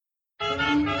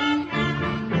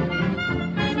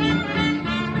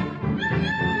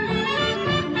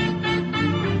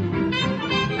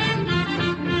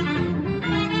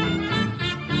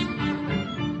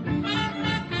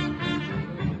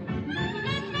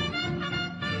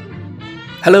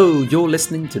Hello, you're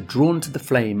listening to Drawn to the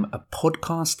Flame, a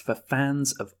podcast for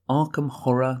fans of Arkham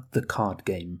Horror, the card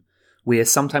game. We're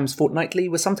sometimes fortnightly,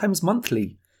 we're sometimes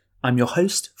monthly. I'm your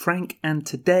host, Frank, and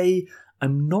today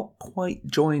I'm not quite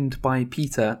joined by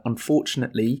Peter,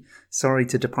 unfortunately. Sorry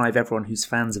to deprive everyone who's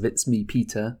fans of It's Me,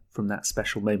 Peter, from that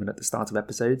special moment at the start of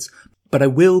episodes, but I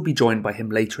will be joined by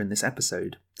him later in this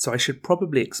episode, so I should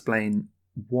probably explain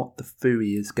what the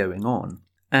phooey is going on.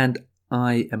 And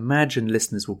I imagine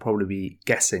listeners will probably be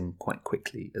guessing quite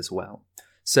quickly as well.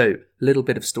 So, a little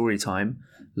bit of story time.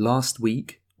 Last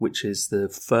week, which is the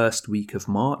first week of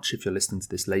March, if you're listening to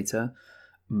this later,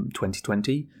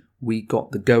 2020, we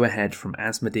got the go-ahead from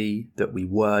Asmodee that we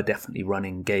were definitely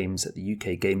running games at the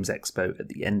UK Games Expo at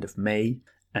the end of May,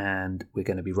 and we're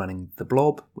going to be running the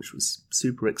Blob, which was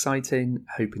super exciting,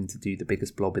 hoping to do the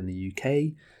biggest Blob in the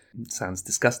UK. It sounds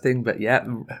disgusting, but yeah,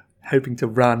 hoping to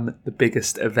run the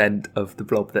biggest event of the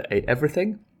Blob that ate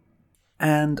everything.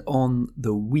 And on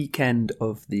the weekend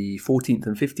of the 14th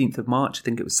and 15th of March, I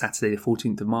think it was Saturday the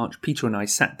 14th of March, Peter and I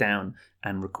sat down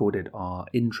and recorded our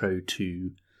intro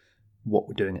to what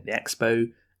we're doing at the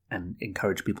expo and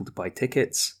encouraged people to buy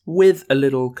tickets with a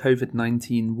little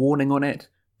COVID-19 warning on it,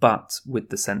 but with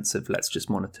the sense of let's just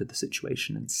monitor the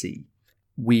situation and see.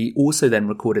 We also then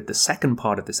recorded the second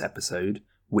part of this episode,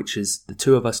 which is the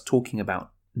two of us talking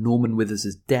about Norman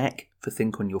Withers' deck for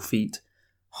Think on Your Feet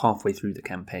halfway through the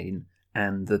campaign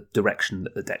and the direction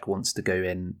that the deck wants to go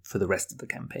in for the rest of the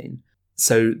campaign.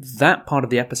 So that part of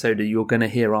the episode you're going to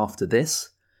hear after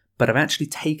this, but I've actually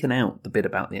taken out the bit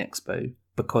about the expo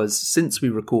because since we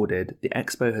recorded, the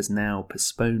expo has now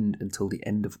postponed until the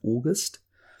end of August,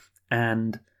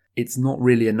 and it's not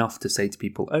really enough to say to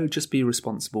people, oh, just be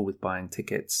responsible with buying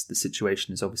tickets. The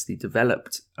situation is obviously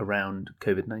developed around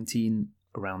COVID-19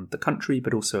 around the country,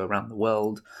 but also around the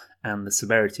world. And the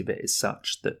severity of it is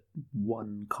such that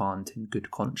one can't in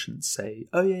good conscience say,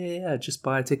 oh, yeah, just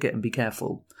buy a ticket and be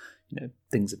careful. You know,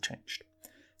 things have changed.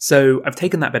 So I've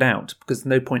taken that bit out because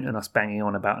there's no point in us banging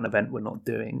on about an event we're not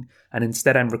doing. And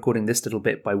instead I'm recording this little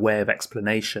bit by way of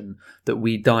explanation that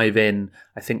we dive in.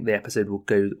 I think the episode will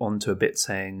go on to a bit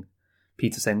saying,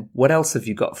 Peter saying, what else have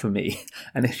you got for me?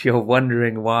 And if you're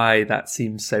wondering why that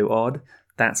seems so odd,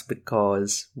 that's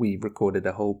because we recorded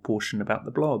a whole portion about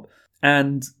the Blob.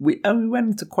 And we went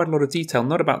into quite a lot of detail,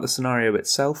 not about the scenario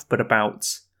itself, but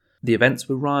about the events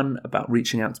we run, about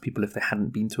reaching out to people if they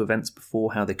hadn't been to events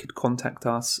before, how they could contact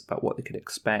us, about what they could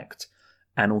expect,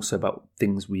 and also about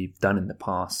things we've done in the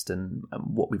past and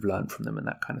what we've learned from them and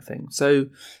that kind of thing. So,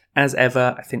 as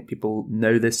ever, I think people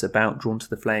know this about Drawn to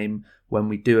the Flame. When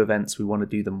we do events, we want to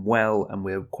do them well, and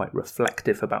we're quite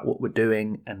reflective about what we're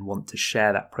doing and want to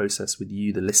share that process with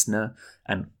you, the listener,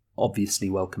 and obviously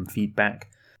welcome feedback.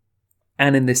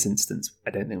 And in this instance, I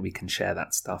don't think we can share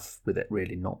that stuff with it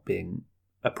really not being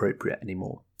appropriate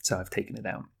anymore. So I've taken it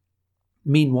out.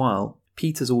 Meanwhile,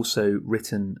 Peter's also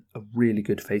written a really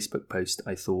good Facebook post,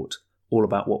 I thought, all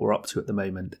about what we're up to at the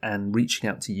moment and reaching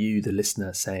out to you, the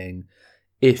listener, saying,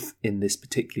 if in this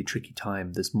particularly tricky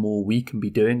time there's more we can be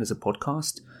doing as a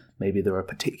podcast, maybe there are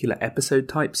particular episode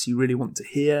types you really want to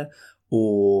hear,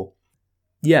 or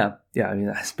I mean,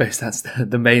 I suppose that's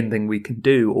the main thing we can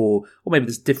do, or maybe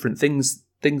there's different things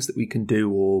that we can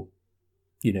do, or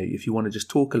you know, if you want to just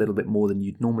talk a little bit more than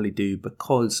you'd normally do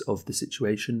because of the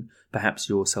situation, perhaps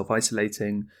you're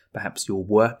self-isolating, perhaps your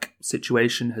work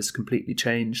situation has completely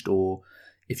changed, or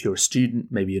if you're a student,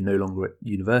 maybe you're no longer at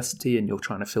university and you're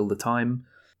trying to fill the time.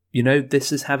 You know,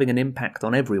 this is having an impact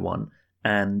on everyone,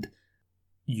 and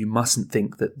you mustn't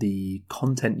think that the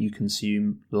content you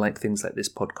consume, like things like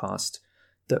this podcast,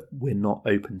 that we're not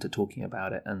open to talking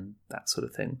about it and that sort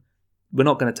of thing. We're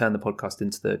not going to turn the podcast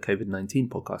into the COVID-19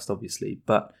 podcast, obviously,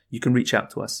 but you can reach out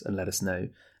to us and let us know.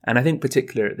 And I think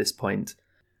particularly at this point,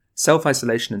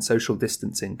 self-isolation and social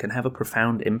distancing can have a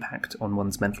profound impact on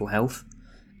one's mental health.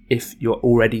 If you're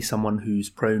already someone who's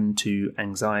prone to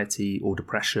anxiety or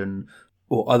depression,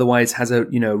 or otherwise has a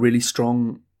really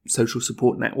strong social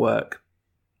support network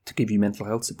to give you mental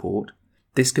health support,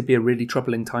 this could be a really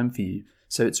troubling time for you.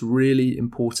 So it's really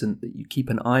important that you keep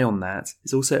an eye on that.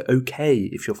 It's also okay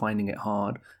if you're finding it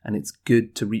hard, and it's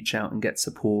good to reach out and get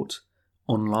support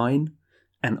online.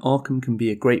 And Arkham can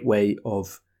be a great way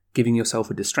of giving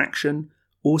yourself a distraction,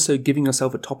 also giving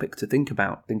yourself a topic to think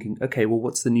about, thinking, okay, well,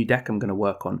 what's the new deck I'm going to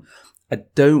work on? I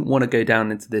don't want to go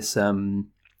down into this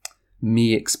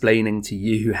me explaining to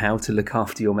you how to look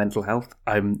after your mental health.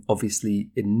 I'm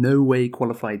obviously in no way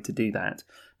qualified to do that,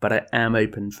 but I am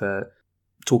open for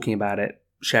talking about it,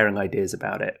 sharing ideas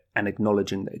about it, and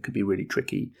acknowledging that it could be really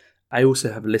tricky. I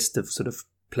also have a list of sort of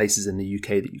places in the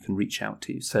UK that you can reach out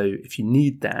to. So if you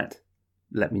need that,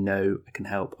 let me know. I can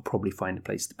help. I'll probably find a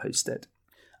place to post it.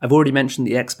 I've already mentioned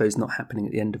the expo is not happening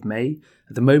at the end of May.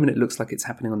 At the moment, it looks like it's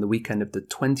happening on the weekend of the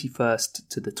 21st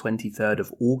to the 23rd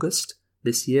of August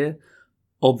this year.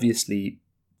 Obviously,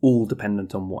 all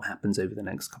dependent on what happens over the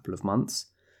next couple of months.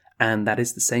 And that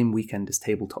is the same weekend as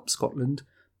Tabletop Scotland.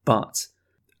 But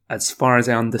as far as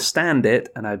I understand it,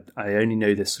 and I only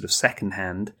know this sort of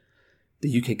secondhand,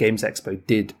 the UK Games Expo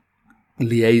did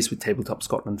liaise with Tabletop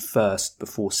Scotland first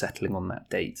before settling on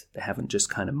that date. They haven't just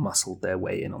kind of muscled their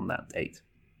way in on that date.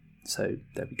 So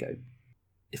there we go.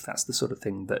 If that's the sort of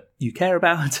thing that you care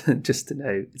about, just to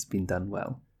know it's been done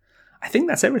well. I think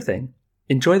that's everything.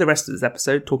 Enjoy the rest of this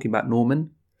episode talking about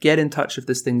Norman. Get in touch if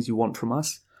there's things you want from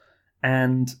us.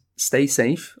 And stay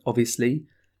safe, obviously.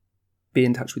 Be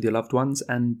in touch with your loved ones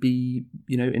and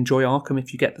enjoy Arkham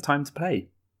if you get the time to play.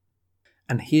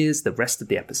 And here's the rest of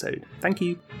the episode. Thank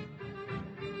you.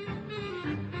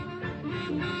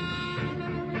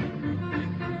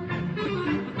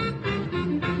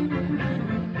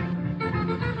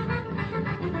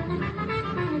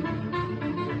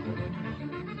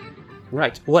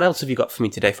 Right, what else have you got for me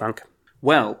today, Frank?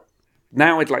 Well,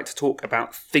 now I'd like to talk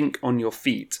about Think on Your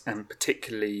Feet, and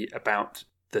particularly about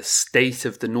the state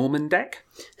of the Norman deck,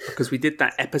 because we did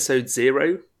that episode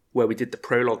 0, where we did the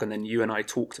prologue, and then you and I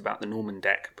talked about the Norman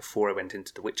deck before I went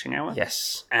into the Witching Hour.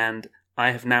 Yes. And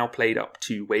I have now played up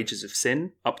to Wages of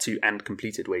Sin, up to and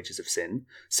completed Wages of Sin.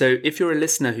 So if you're a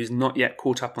listener who's not yet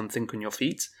caught up on Think on Your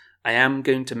Feet, I am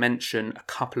going to mention a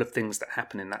couple of things that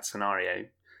happen in that scenario.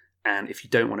 And if you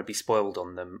don't want to be spoiled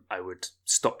on them, I would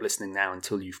stop listening now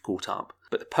until you've caught up.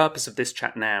 But the purpose of this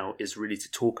chat now is really to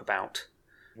talk about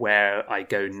where I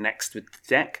go next with the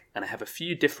deck. And I have a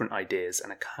few different ideas,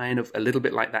 and a little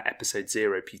bit like that episode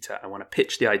 0, Peter, I want to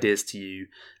pitch the ideas to you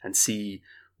and see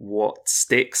what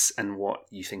sticks and what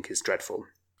you think is dreadful.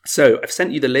 So I've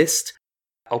sent you the list.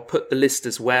 I'll put the list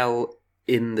as well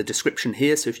in the description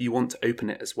here. So if you want to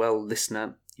open it as well,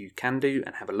 listener, you can do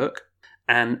and have a look.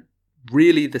 And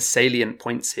really, the salient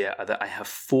points here are that I have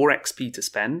 4 XP to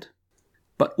spend,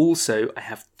 but also I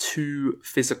have 2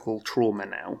 physical trauma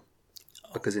now,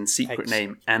 because in Secret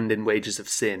Name and in Wages of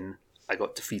Sin, I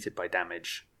got defeated by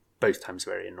damage, both times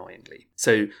very annoyingly.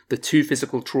 So the 2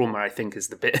 physical trauma, I think, is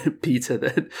the bit, Peter,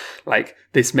 that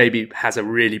this maybe has a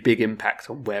really big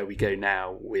impact on where we go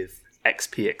now with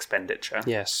XP expenditure.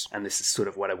 Yes. And this is sort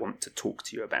of what I want to talk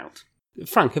to you about.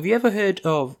 Frank, have you ever heard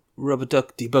of rubber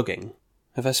duck debugging?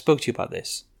 Have I spoke to you about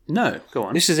this? No, go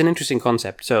on. This is an interesting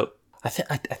concept. So I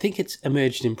think it's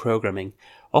emerged in programming.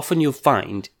 Often you'll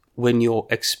find when you're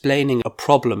explaining a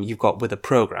problem you've got with a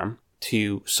program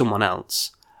to someone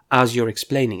else, as you're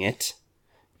explaining it,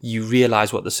 you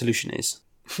realise what the solution is.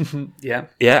 Yeah.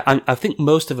 Yeah, and I think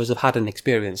most of us have had an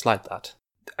experience like that.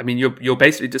 I mean, you're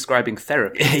basically describing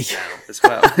therapy now as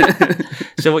well.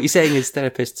 So what you're saying is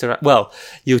therapists are... Well,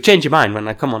 you'll change your mind when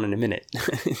I come on in a minute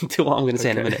to what I'm going to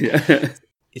say in a minute. Yeah.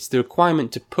 It's the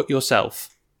requirement to put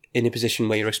yourself in a position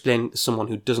where you're explaining to someone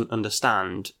who doesn't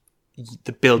understand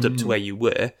the build-up to where you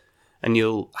were, and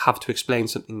you'll have to explain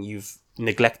something you've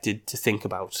neglected to think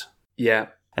about. Yeah.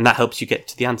 And that helps you get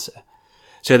to the answer.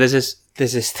 So there's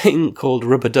this thing called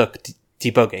rubber duck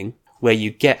debugging, where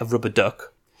you get a rubber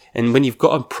duck, and when you've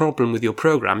got a problem with your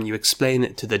program, you explain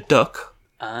it to the duck,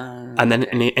 and then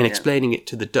in explaining it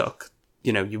to the duck,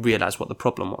 you realise what the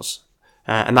problem was.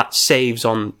 And that saves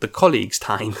on the colleague's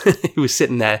time who was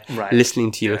sitting there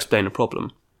listening to you explain a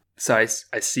problem. So I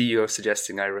see you're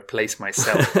suggesting I replace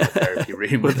myself in the therapy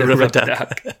room with a rubber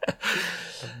duck.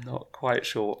 I'm not quite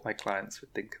sure what my clients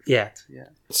would think of that. Yeah.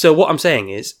 So what I'm saying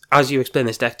is, as you explain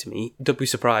this deck to me, don't be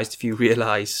surprised if you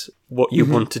realise what you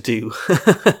want to do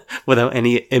without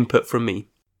any input from me.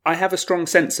 I have a strong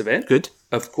sense of it. Good.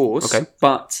 Of course. Okay.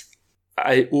 But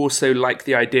I also like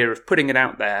the idea of putting it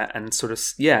out there and sort of,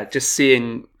 just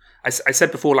seeing... I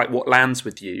said before, what lands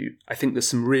with you. I think there's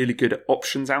some really good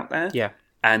options out there. Yeah.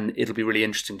 And it'll be really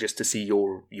interesting just to see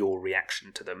your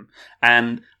reaction to them.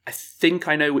 And I think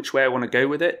I know which way I want to go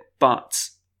with it, but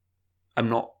I'm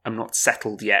not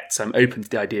settled yet. So I'm open to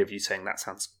the idea of you saying that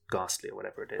sounds ghastly or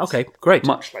whatever it is. Okay, great.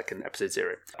 Much like in episode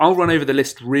 0. I'll run over the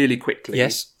list really quickly.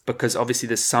 Yes. Because obviously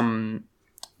there's some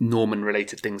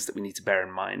Norman-related things that we need to bear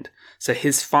in mind. So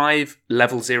his 5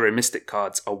 level 0 Mystic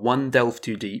cards are 1 Delve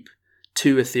Too Deep,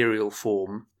 2 Ethereal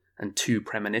Form, and 2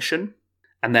 Premonition.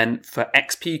 And then for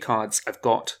XP cards, I've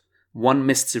got 1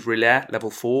 Mists of R'lyeh,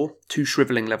 level 4, 2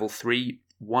 Shriveling, level 3,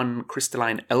 1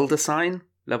 Crystalline Elder Sign,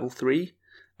 level 3.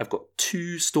 I've got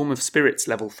 2 Storm of Spirits,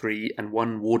 level 3, and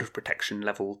 1 Ward of Protection,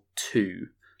 level 2.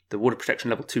 The Ward of Protection,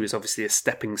 level 2 is obviously a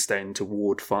stepping stone to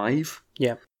Ward 5.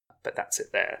 Yeah. But that's it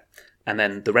there. And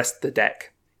then the rest of the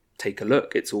deck, take a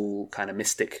look. It's all kind of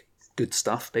mystic good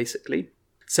stuff, basically.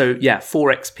 So yeah,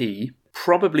 4 XP.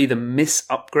 Probably the miss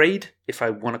upgrade, if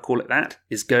I want to call it that,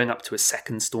 is going up to a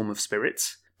second Storm of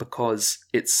Spirits, because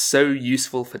it's so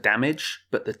useful for damage,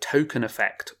 but the token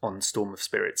effect on Storm of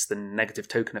Spirits, the negative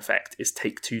token effect, is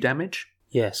take 2 damage.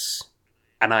 Yes.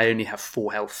 And I only have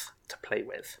 4 health to play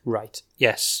with. Right.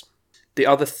 Yes. The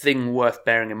other thing worth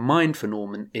bearing in mind for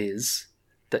Norman is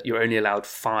that you're only allowed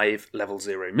 5 level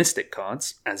 0 Mystic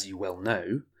cards, as you well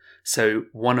know. So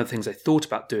one of the things I thought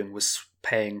about doing was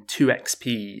paying 2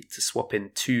 XP to swap in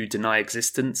 2 Deny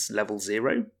Existence level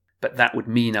 0, but that would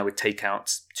mean I would take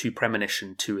out 2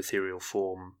 Premonition, 2 Ethereal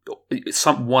Form.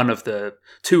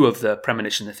 Two of the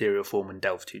Premonition, Ethereal Form and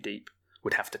Delve Too Deep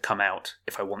would have to come out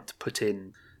if I want to put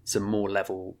in some more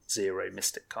level 0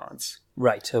 Mystic cards.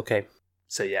 Right, okay.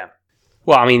 So yeah.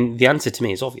 Well, I mean, the answer to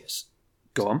me is obvious.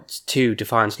 Go on. It's 2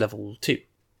 Defiance level 2.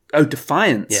 Oh,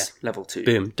 Defiance Yeah. level 2.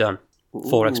 Boom, done.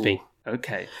 4 XP.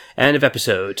 Okay. End of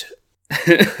episode.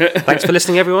 Thanks for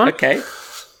listening, everyone. Okay.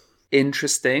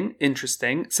 Interesting.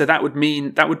 So that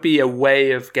would be a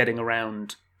way of getting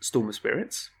around Storm of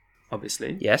Spirits,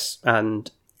 obviously. Yes, and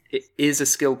It is a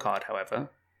skill card, however,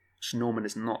 which Norman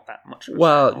is not that much of a fan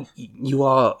well, of.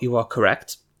 you are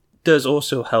correct. Does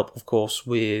also help, of course,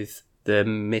 with the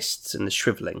mists and the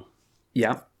shriveling,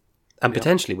 Yeah. and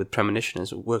potentially with premonition,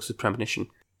 as it works with premonition.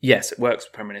 Yes, it works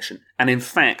with premonition. And in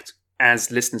fact,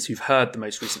 as listeners who've heard the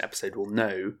most recent episode will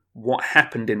know, what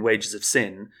happened in Wages of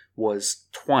Sin was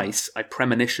twice I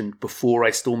premonitioned before I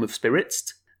Storm of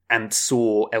Spirits and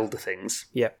saw Elder Things.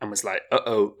 Yeah. And was like,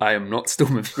 uh-oh, I am not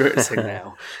Storm of Spiritsing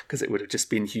now, because it would have just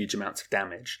been huge amounts of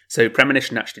damage. So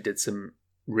premonition actually did some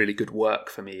really good work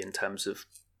for me in terms of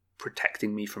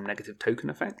protecting me from negative token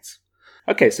effects.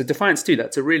 Okay, so Defiance 2,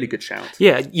 that's a really good shout.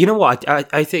 Yeah, you know what?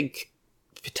 I think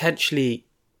potentially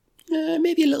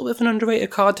maybe a little bit of an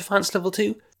underrated card, Defiance level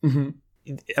 2.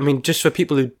 Mm-hmm. I mean, just for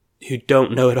people who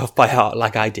don't know it off by heart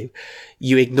like I do,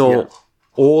 you ignore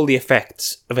all the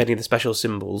effects of any of the special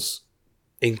symbols,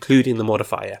 including the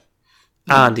modifier,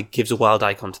 and it gives a wild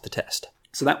icon to the test.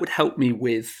 So that would help me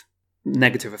with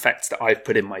negative effects that I've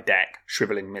put in my deck,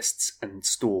 Shriveling Mists and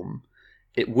Storm.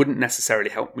 It wouldn't necessarily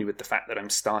help me with the fact that I'm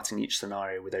starting each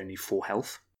scenario with only 4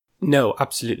 health. No,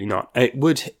 absolutely not. It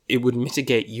would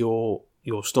mitigate your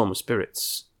Storm of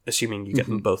Spirits, assuming you get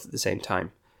them both at the same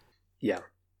time. Yeah.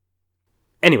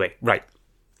 Anyway, right.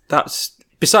 That's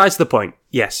besides the point.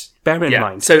 Yes, bear in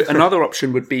mind. So another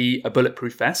option would be a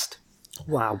Bulletproof Vest.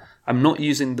 Wow. I'm not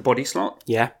using the body slot.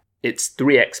 Yeah. It's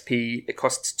 3 XP. It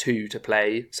costs 2 to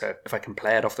play. So if I can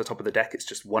play it off the top of the deck, it's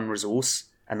just 1 resource.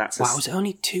 And that's Wow, it's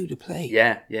only 2 to play.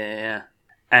 Yeah.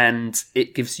 And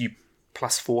it gives you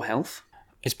plus 4 health.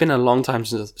 It's been a long time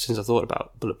since I thought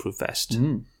about Bulletproof Vest.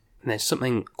 And there's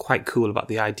something quite cool about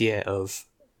the idea of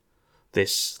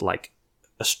this, like,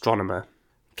 astronomer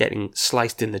getting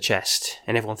sliced in the chest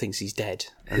and everyone thinks he's dead.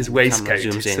 His waistcoat,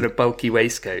 his sort of bulky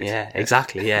waistcoat. Yeah,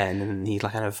 exactly, yeah. And then he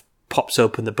kind of pops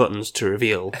open the buttons to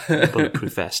reveal the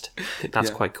Bulletproof Vest. I think that's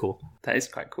quite cool. That is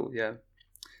quite cool, yeah.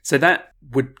 So that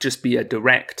would just be a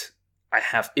direct, I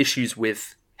have issues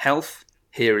with health,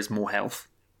 here is more health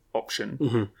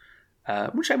option,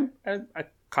 which I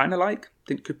kind of like,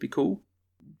 think could be cool.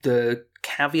 The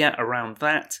caveat around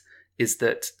that is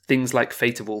that things like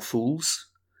Fate of All Fools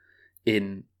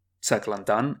in Circle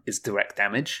Undone is direct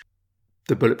damage.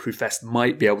 The Bulletproof Vest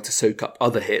might be able to soak up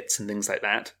other hits and things like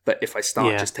that, but if I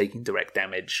start just taking direct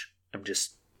damage, I'm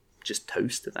just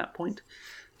toast at that point.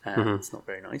 It's not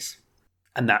very nice.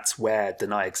 And that's where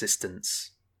Deny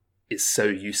Existence is so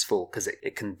useful, because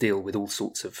it can deal with all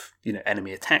sorts of,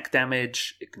 enemy attack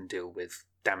damage. It can deal with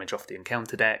damage off the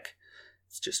encounter deck.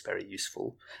 It's just very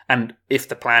useful. And if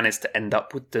the plan is to end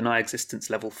up with Deny Existence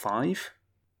level 5,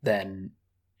 then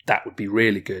that would be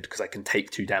really good, because I can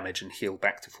take 2 damage and heal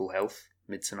back to full health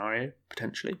mid-scenario,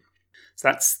 potentially.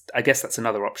 So I guess that's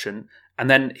another option. And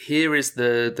then here is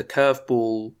the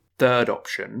curveball third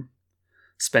option,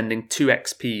 spending 2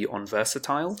 XP on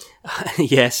Versatile.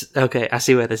 Yes, okay, I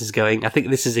see where this is going. I think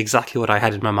this is exactly what I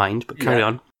had in my mind, but carry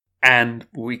on. And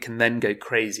we can then go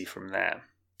crazy from there.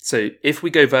 So if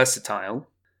we go Versatile,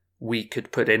 we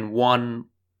could put in 1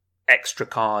 extra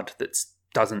card that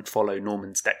doesn't follow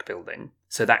Norman's deck building.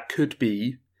 So that could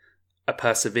be a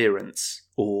Perseverance,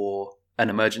 or an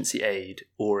Emergency Aid,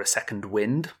 or a Second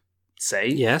Wind, say.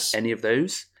 Yes. Any of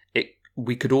those.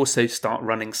 We could also start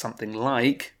running something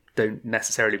like, don't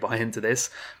necessarily buy into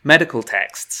this, Medical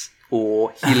Texts,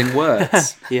 or Healing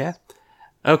Words. Yeah.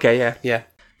 Okay, yeah.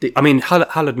 I mean,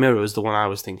 Hallowed Mirror is the one I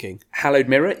was thinking. Hallowed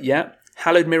Mirror, yeah.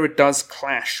 Hallowed Mirror does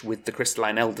clash with the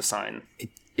Crystalline Elder Sign.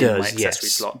 It does, my accessory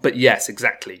yes. slot. But yes,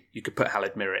 exactly. You could put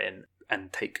Hallowed Mirror in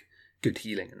and take good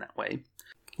healing in that way.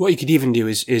 What you could even do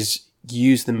is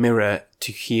use the mirror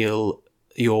to heal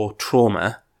your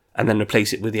trauma and then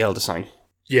replace it with the Elder Sign.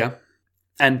 Yeah.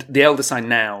 And the Elder Sign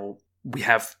now,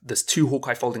 there's 2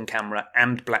 Hawkeye Folding Camera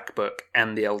and Black Book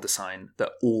and the Elder Sign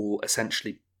that all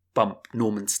essentially bump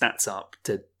Norman's stats up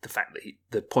to the fact that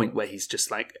the point where he's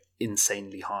just like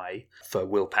insanely high for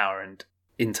willpower and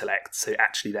intellect. So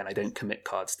actually then I don't commit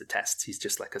cards to tests. He's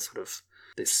just like a sort of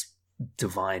this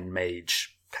divine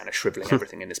mage kind of shriveling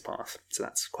everything in his path. So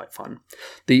that's quite fun.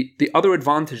 The other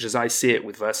advantage as I see it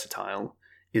with Versatile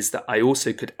is that I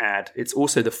also could add, it's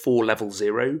also the 4 level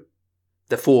 0,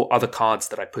 the 4 other cards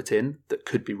that I put in that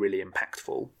could be really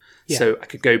impactful. Yeah. So I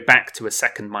could go back to a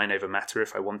second Mind Over Matter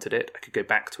if I wanted it. I could go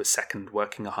back to a second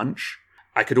Working a Hunch.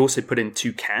 I could also put in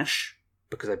 2 Cash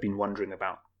because I've been wondering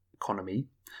about economy.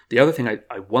 The other thing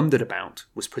I wondered about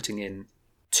was putting in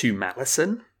 2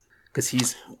 Malison because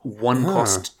he's 1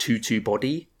 cost 2/2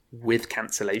 body with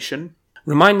cancellation.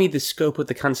 Remind me the scope of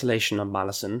the cancellation on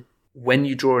Malison. When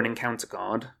you draw an encounter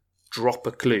card, drop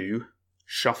a clue,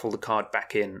 shuffle the card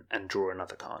back in, and draw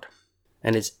another card.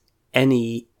 And it's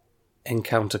any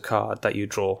encounter card that you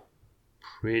draw?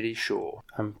 Pretty sure.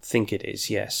 I think it is,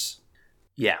 yes.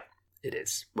 Yeah, it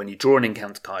is. When you draw an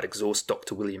encounter card, exhaust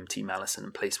Dr. William T. Malison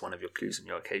and place one of your clues in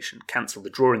your location. Cancel the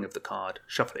drawing of the card,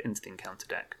 shuffle it into the encounter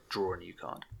deck, draw a new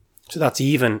card. So that's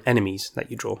even enemies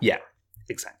that you draw? Yeah,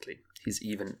 exactly. He's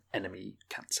even enemy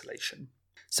cancellation.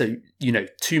 So,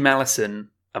 2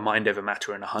 Malison, a Mind Over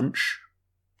Matter, and a Hunch.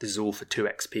 This is all for 2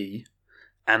 XP.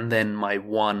 And then my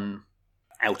 1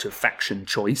 out of faction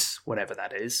choice, whatever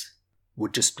that is,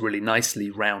 would just really nicely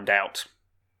round out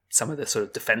some of the sort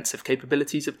of defensive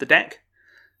capabilities of the deck.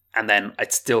 And then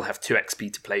I'd still have 2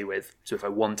 XP to play with. So if I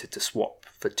wanted to swap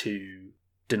for 2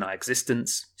 Deny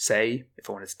Existence, say, if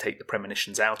I wanted to take the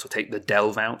Premonitions out or take the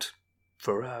Delve out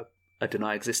for a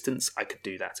Deny Existence, I could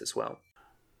do that as well.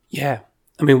 Yeah.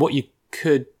 I mean, what you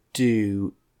could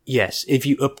do, yes, if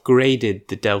you upgraded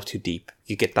the Delve Too Deep,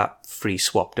 you get that free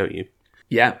swap, don't you?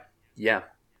 Yeah.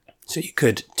 So you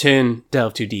could turn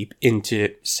Delve Too Deep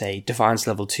into, say, Defiance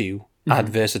level 2, add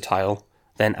Versatile,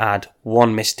 then add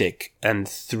 1 Mystic and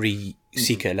 3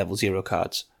 Seeker level 0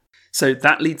 cards. So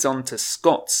that leads on to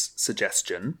Scott's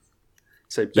suggestion.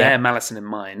 So bear Malison in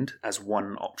mind as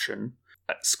one option.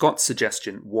 Scott's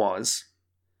suggestion was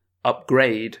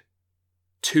upgrade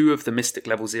 2 of the Mystic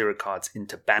level 0 cards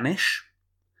into Banish,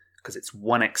 because it's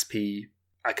 1 XP.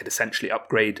 I could essentially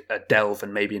upgrade a Delve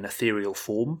and maybe an Ethereal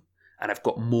Form, and I've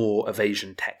got more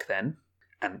evasion tech then,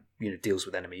 and deals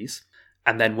with enemies.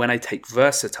 And then when I take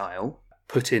Versatile,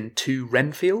 put in 2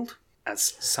 Renfield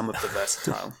as some of the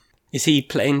Versatile. Is he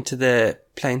playing to the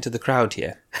crowd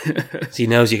here? So he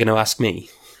knows you're going to ask me.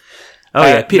 Oh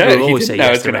yeah, people will always say yes.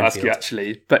 I was going to ask you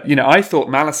actually, but I thought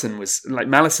Malison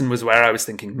was where I was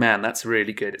thinking, man, that's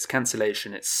really good. It's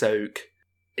cancellation, it's soak,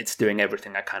 it's doing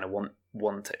everything I kind of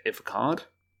want if a card.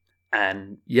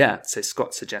 And so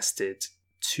Scott suggested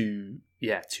 2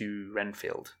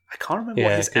 Renfield. I can't remember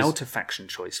what his out of faction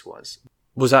choice was.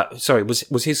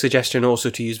 Was his suggestion also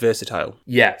to use Versatile?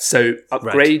 Yeah, so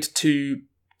upgrade to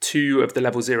 2 of the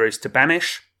level 0s to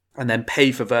Banish, and then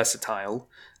pay for Versatile.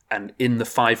 And in the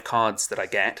 5 cards that I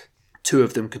get, 2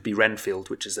 of them could be Renfield,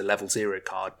 which is a level 0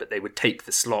 card, but they would take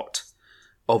the slot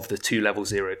of the 2 level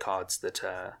 0 cards that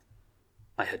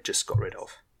I had just got rid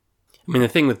of. I mean, the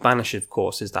thing with Banish, of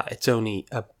course, is that it's only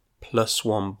a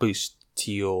 +1 boost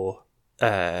to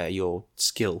your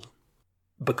skill.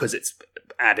 Because it's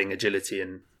adding agility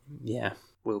and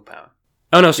willpower.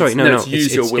 Oh, no, sorry. No.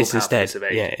 Use your willpower instead. For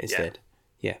evasion. Yeah, instead.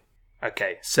 Yeah.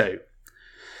 Okay, so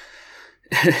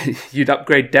you'd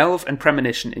upgrade Delve and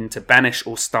Premonition into Banish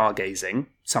or Stargazing,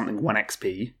 something 1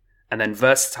 XP, and then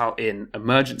Versatile in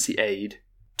Emergency Aid,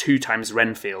 2 times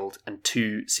Renfield, and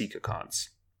 2 Seeker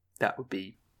cards. That would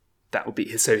be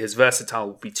his Versatile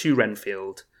would be 2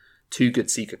 Renfield, 2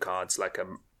 good Seeker cards like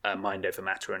a Mind Over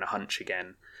Matter and a Hunch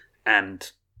again,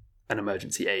 and an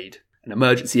Emergency Aid. An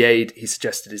Emergency Aid, he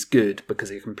suggested, is good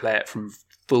because you can play it from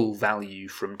full value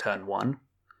from turn 1,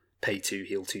 pay 2,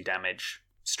 heal 2 damage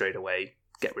straight away,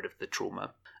 get rid of the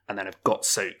trauma, and then I've got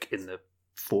Soak in the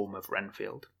form of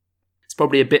Renfield. It's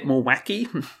probably a bit more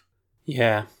wacky.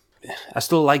 Yeah. I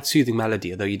still like Soothing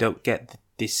Melody, although you don't get the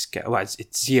discount. Well,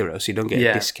 it's 0, so you don't get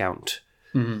a discount.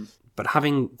 Mm-hmm. But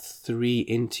having 3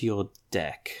 into your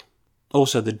deck,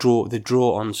 also the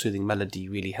draw on Soothing Melody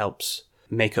really helps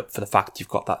make up for the fact you've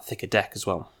got that thicker deck as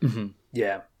well. Mm-hmm.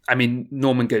 Yeah. I mean,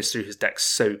 Norman goes through his deck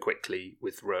so quickly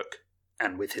with Rook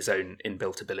and with his own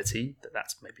inbuilt ability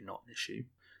that's maybe not an issue.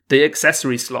 The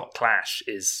accessory slot clash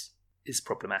is is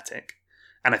problematic.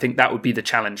 And I think that would be the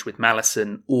challenge with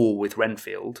Malison or with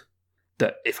Renfield,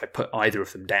 that if I put either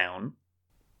of them down,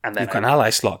 and then you've got an ally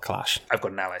slot clash. I've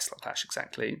got an ally slot clash,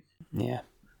 exactly. Yeah.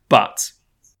 But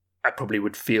I probably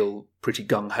would feel pretty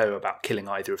gung-ho about killing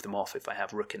either of them off if I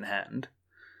have Rook in hand.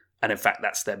 And in fact,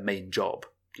 that's their main job.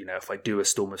 You know, if I do a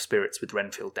Storm of Spirits with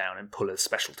Renfield down and pull a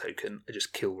special token, I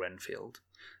just kill Renfield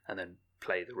and then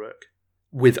play the Rook.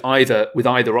 With either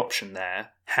option there,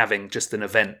 having just an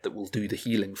event that will do the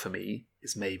healing for me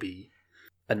is maybe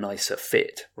a nicer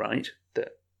fit, right? That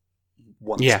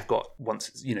once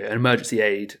you know, an emergency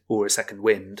aid or a second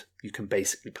wind, you can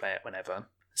basically play it whenever,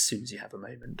 as soon as you have a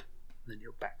moment. And then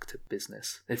you're back to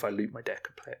business. If I loot my deck,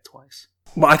 I play it twice.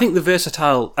 Well, I think the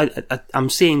versatile, I'm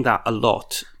seeing that a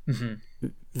lot. Mm-hmm.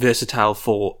 Versatile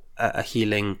for a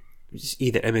healing,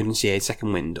 either emergency aid,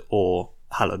 second wind, or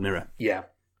Hallowed Mirror. Yeah.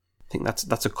 I think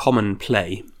that's a common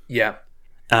play. Yeah.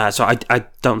 So I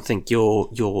don't think you're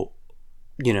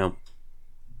you know,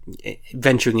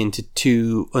 venturing into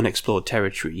too unexplored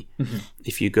territory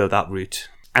if you go that route.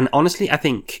 And honestly, I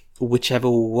think whichever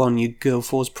one you go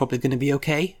for is probably going to be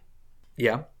okay.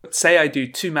 Yeah. Say I do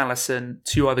 2 Malison,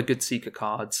 2 other good Seeker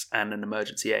cards, and an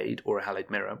emergency aid or a Hallowed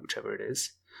Mirror, whichever it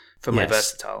is, for my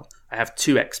versatile. I have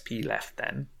 2 XP left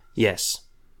then. Yes.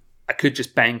 I could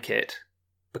just bank it,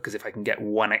 because if I can get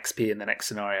 1 XP in the next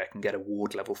scenario, I can get a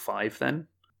ward level 5 then.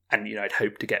 And, you know, I'd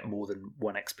hope to get more than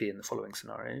 1 XP in the following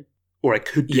scenario. Or I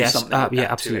could do something with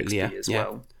that absolutely, 2 XP as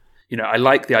well. You know, I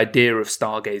like the idea of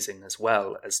stargazing as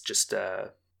well as just,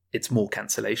 it's more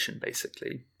cancellation,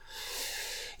 basically.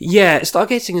 Yeah,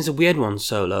 stargazing is a weird one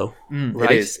solo,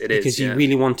 right? It is, because you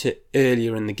really want it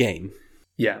earlier in the game.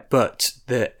 Yeah. But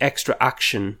the extra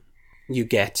action you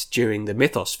get during the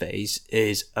Mythos phase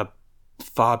is a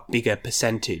far bigger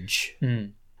percentage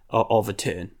of a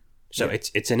turn. So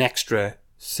it's an extra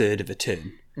third of a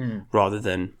turn rather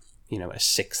than, you know, a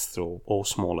sixth or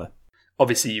smaller.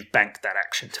 Obviously, you've banked that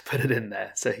action to put it in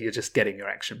there, so you're just getting your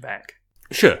action back.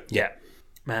 Sure. Yeah.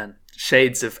 Man,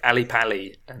 shades of Ali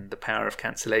Pali and the power of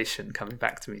cancellation coming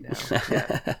back to me now.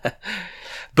 Yeah.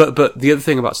 But the other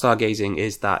thing about stargazing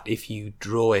is that if you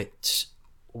draw it,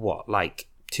 like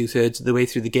 2/3 of the way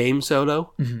through the game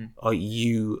solo, are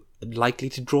you likely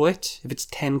to draw it if it's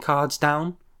 10 cards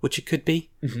down, which it could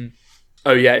be? Mm-hmm.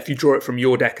 Oh yeah, if you draw it from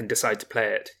your deck and decide to play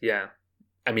it, yeah.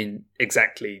 I mean,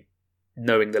 exactly.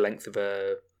 Knowing the length of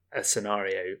a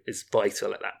scenario is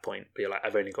vital at that point. But you're like,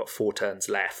 I've only got 4 turns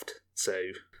left, so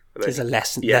there's a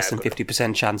less than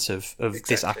 50% chance of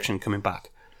this action coming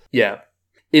back. Yeah,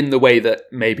 in the way that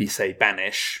maybe, say,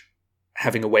 Banish,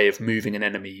 having a way of moving an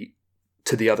enemy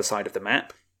to the other side of the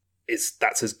map,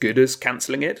 that's as good as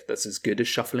cancelling it. That's as good as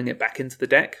shuffling it back into the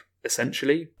deck,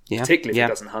 essentially. Yeah. Particularly if it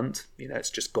doesn't hunt. You know, it's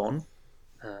just gone.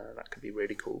 That could be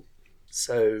really cool.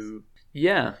 So,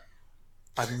 yeah.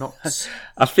 I'm not...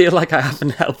 I feel like I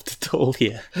haven't helped at all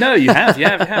here. No, you have. You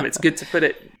have. It's good to put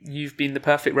it... You've been the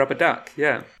perfect rubber duck.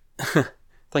 Yeah.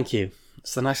 Thank you.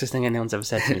 It's the nicest thing anyone's ever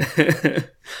said to me.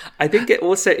 I think it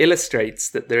also illustrates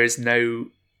that there is no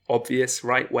obvious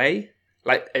right way.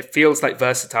 Like, it feels like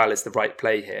Versatile is the right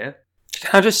play here.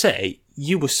 Can I just say,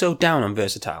 you were so down on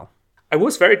Versatile. I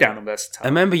was very down on Versatile. I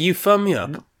remember you phoned me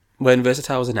up when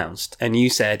Versatile was announced, and you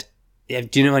said,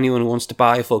 do you know anyone who wants to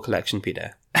buy a full collection,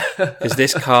 Peter? Because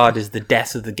this card is the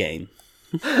death of the game.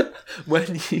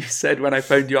 When you said, when I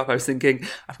phoned you up, I was thinking,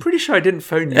 I'm pretty sure I didn't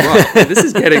phone you up. This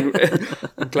is getting...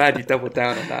 I'm glad you doubled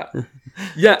down on that.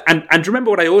 Yeah, and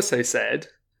remember what I also said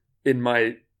in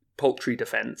my paltry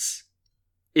defence?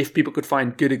 If people could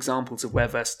find good examples of where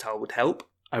Versatile would help,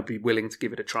 I'd be willing to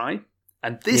give it a try.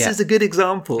 And this is a good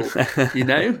example, you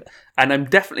know? And I'm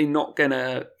definitely not going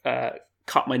to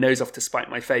cut my nose off to spite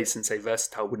my face and say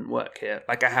Versatile wouldn't work here.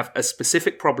 Like, I have a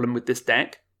specific problem with this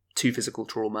deck, 2 physical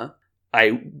trauma.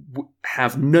 I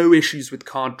have no issues with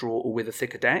card draw or with a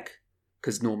thicker deck,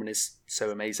 because Norman is so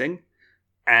amazing.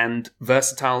 And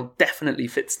Versatile definitely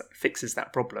fixes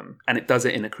that problem, and it does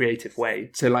it in a creative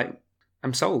way. So, like,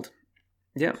 I'm sold.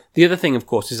 Yeah. The other thing, of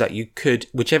course, is that you could,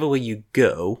 whichever way you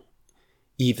go,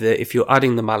 either if you're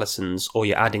adding the Malisons or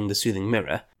you're adding the Soothing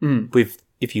Mirror,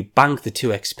 if you bank the 2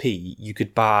 XP, you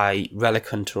could buy Relic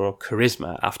Hunter or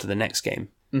Charisma after the next game.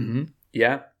 Mm-hmm.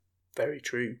 Yeah, very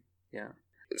true. Yeah.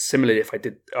 Similarly, if I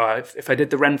did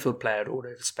the Renfield play, I'd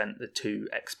already spent the 2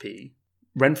 XP.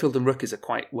 Renfield and Rook is a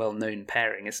quite well-known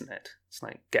pairing, isn't it? It's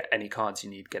like, get any cards you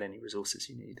need, get any resources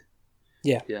you need.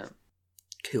 Yeah. Yeah.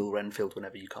 Kill Renfield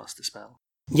whenever you cast a spell.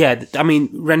 Yeah, I mean,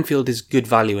 Renfield is good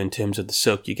value in terms of the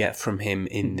soak you get from him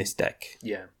in this deck.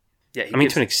 Yeah. Yeah, to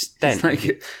an extent. He's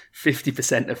like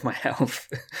 50% of my health.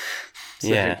 So,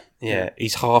 yeah.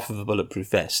 He's half of a bulletproof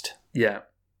vest. Yeah.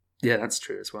 Yeah, that's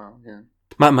true as well. Yeah.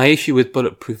 My issue with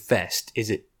Bulletproof Vest is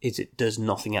it does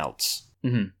nothing else.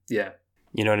 Mm-hmm. Yeah.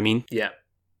 You know what I mean? Yeah.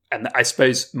 And I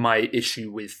suppose my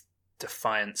issue with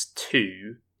Defiance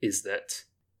 2 is that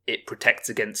it protects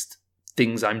against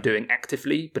things I'm doing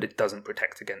actively, but it doesn't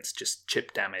protect against just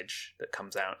chip damage that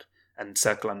comes out. And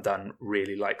Circle Undone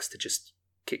really likes to just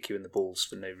kick you in the balls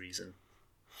for no reason.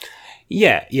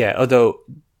 Yeah. Although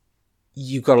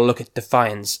you've got to look at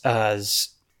Defiance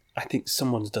as, I think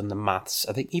someone's done the maths.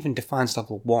 I think even Defiance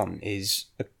level 1 is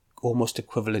almost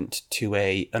equivalent to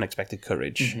a Unexpected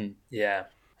Courage. Mm-hmm. Yeah.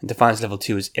 And Defiance level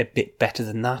 2 is a bit better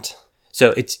than that.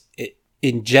 So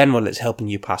in general, it's helping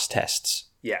you pass tests.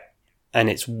 Yeah. And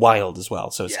it's wild as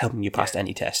well, so it's helping you pass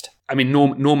any test. I mean,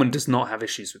 Norman does not have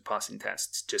issues with passing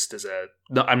tests. Just as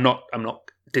I'm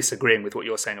not disagreeing with what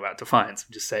you're saying about Defiance.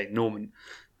 I'm just saying Norman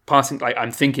passing. Like,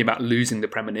 I'm thinking about losing the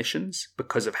premonitions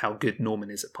because of how good Norman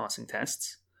is at passing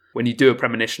tests. When you do a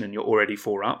premonition and you're already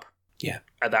 4 up,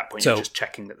 at that point you're just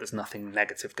checking that there's nothing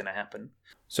negative going to happen.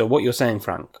 So what you're saying,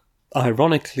 Frank,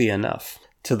 ironically enough,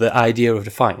 to the idea of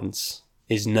Defiance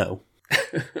is no.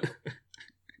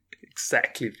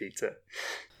 Exactly, Peter.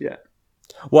 Yeah.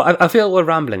 Well, I feel we're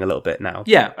rambling a little bit now.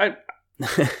 Yeah,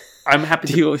 I'm happy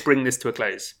to bring this to a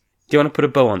close. Do you want to put a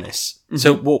bow on this? Mm-hmm.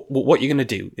 So what you're going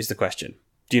to do is the question.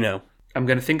 Do you know? I'm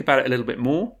going to think about it a little bit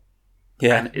more.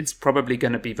 Yeah. And it's probably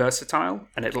going to be versatile,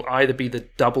 and it'll either be the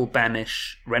double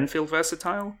banish Renfield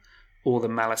versatile or the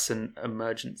Malison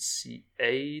emergency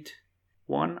aid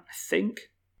one, I think.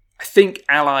 I think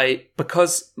ally,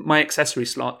 because my accessory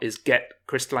slot is get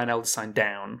Crystalline Elder Sign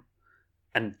down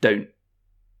and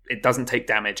it doesn't take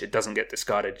damage, it doesn't get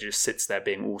discarded, it just sits there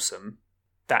being awesome.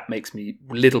 That makes me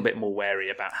a little bit more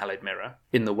wary about Hallowed Mirror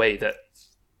in the way that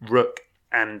Rook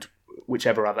and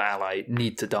whichever other ally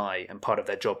need to die, and part of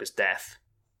their job is death.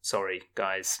 Sorry,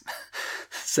 guys.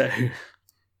 So,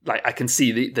 like, I can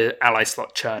see the ally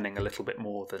slot churning a little bit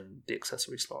more than the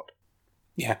accessory slot.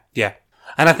 Yeah.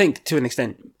 And I think, to an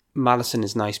extent, Malison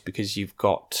is nice because you've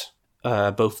got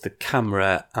both the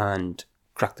camera and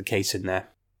Crack the Case in there.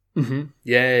 Mm-hmm.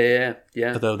 Yeah.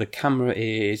 Although the camera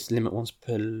is limit once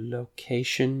per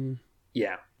location.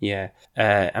 Yeah.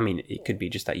 I mean, it could be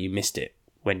just that you missed it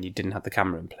when you didn't have the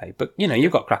camera in play. But,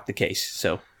 you've got Crack the Case,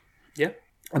 so... Yeah.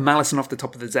 And Malison off the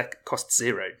top of the deck costs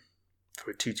 0 for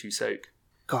a 2/2 soak.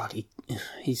 God,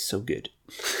 he's so good.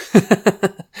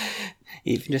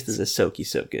 Even just as a soak, he's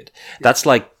so good. Yeah. That's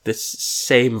like the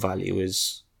same value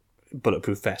as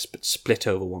Bulletproof Vest, but split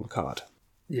over one card.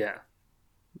 Yeah.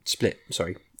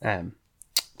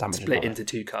 Damage split into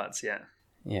 2 cards, yeah.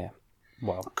 Yeah.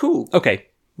 Wow. Cool. Okay.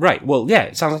 Right. Well, yeah,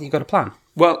 it sounds like you've got a plan.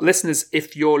 Well, listeners,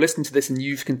 if you're listening to this and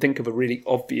you can think of a really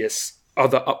obvious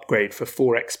other upgrade for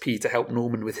 4 XP to help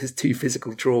Norman with his 2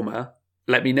 physical trauma,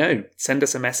 let me know. Send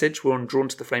us a message. We're on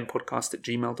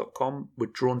drawntotheflamepodcast@gmail.com. We're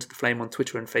Drawn to the Flame on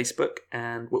Twitter and Facebook,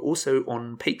 and we're also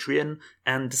on Patreon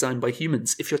and Designed by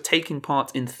Humans. If you're taking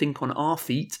part in Think on Our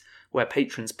Feet, where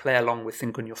patrons play along with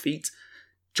Think on Your Feet,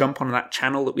 jump on that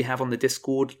channel that we have on the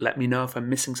Discord. Let me know if I'm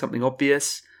missing something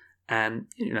obvious, and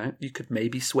you could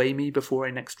maybe sway me before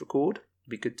I next record. It'd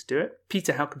be good to do it.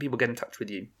 Peter, how can people get in touch with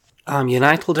you? I'm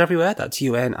Unitled everywhere. That's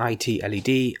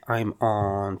UNITLED. I'm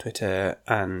on Twitter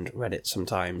and Reddit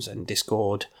sometimes, and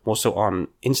Discord. I'm also on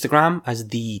Instagram as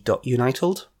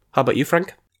the.unitled. How about you,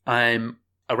 Frank? I'm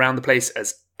around the place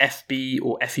as FB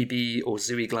or FEB or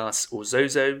Zooey Glass or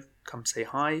Zozo. Come say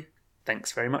hi.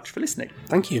 Thanks very much for listening.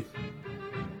 Thank you.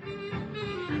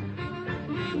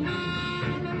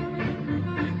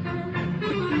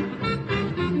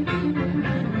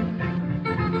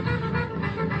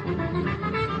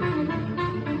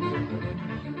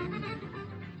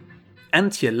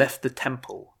 Antia left the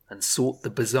temple and sought the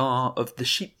bazaar of the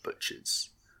sheep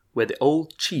butchers, where the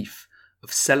old chief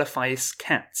of Celophaeus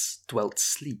cats dwelt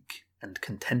sleek and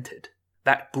contented.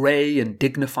 That grey and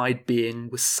dignified being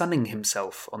was sunning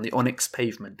himself on the onyx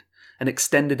pavement and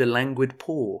extended a languid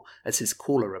paw as his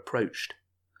caller approached.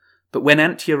 But when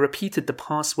Antia repeated the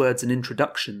passwords and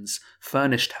introductions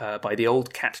furnished her by the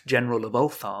old cat general of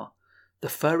Ulthar, the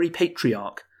furry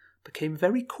patriarch became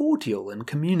very cordial and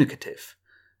communicative,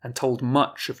 and told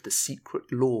much of the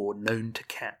secret lore known to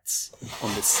cats on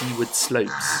the seaward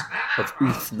slopes of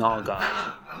Uth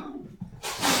Nargai.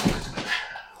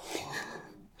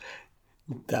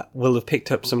 That will have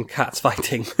picked up some cats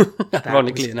fighting,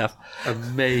 ironically enough.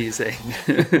 Amazing.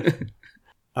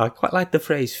 I quite like the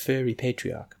phrase furry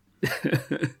patriarch.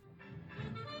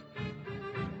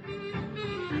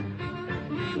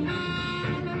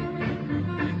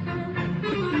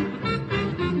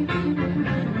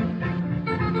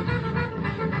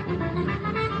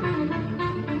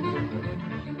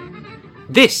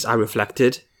 This, I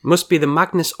reflected, must be the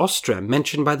Magnus Ostra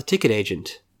mentioned by the ticket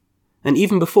agent. And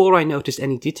even before I noticed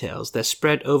any details, there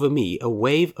spread over me a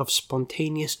wave of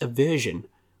spontaneous aversion,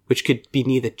 which could be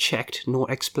neither checked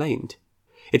nor explained.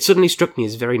 It suddenly struck me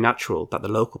as very natural that the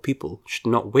local people should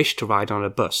not wish to ride on a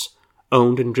bus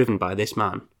owned and driven by this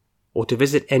man, or to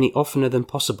visit any oftener than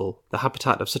possible the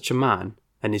habitat of such a man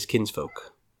and his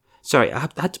kinsfolk. Sorry, I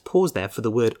had to pause there for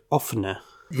the word oftener.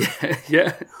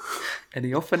 Yeah.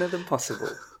 Any oftener than possible.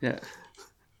 Yeah.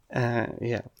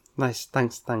 Yeah. Nice.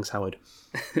 Thanks, Howard.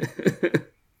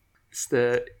 It's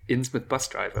the Innsmouth bus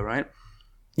driver, right?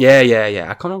 Yeah.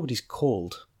 I can't remember what he's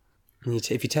called.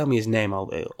 If you tell me his name,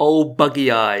 I'll... Old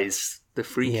Buggy Eyes, the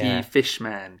freaky fish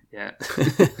man. Yeah.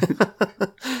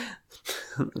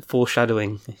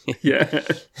 Foreshadowing. Yeah.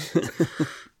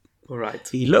 All right.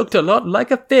 He looked a lot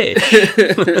like a fish.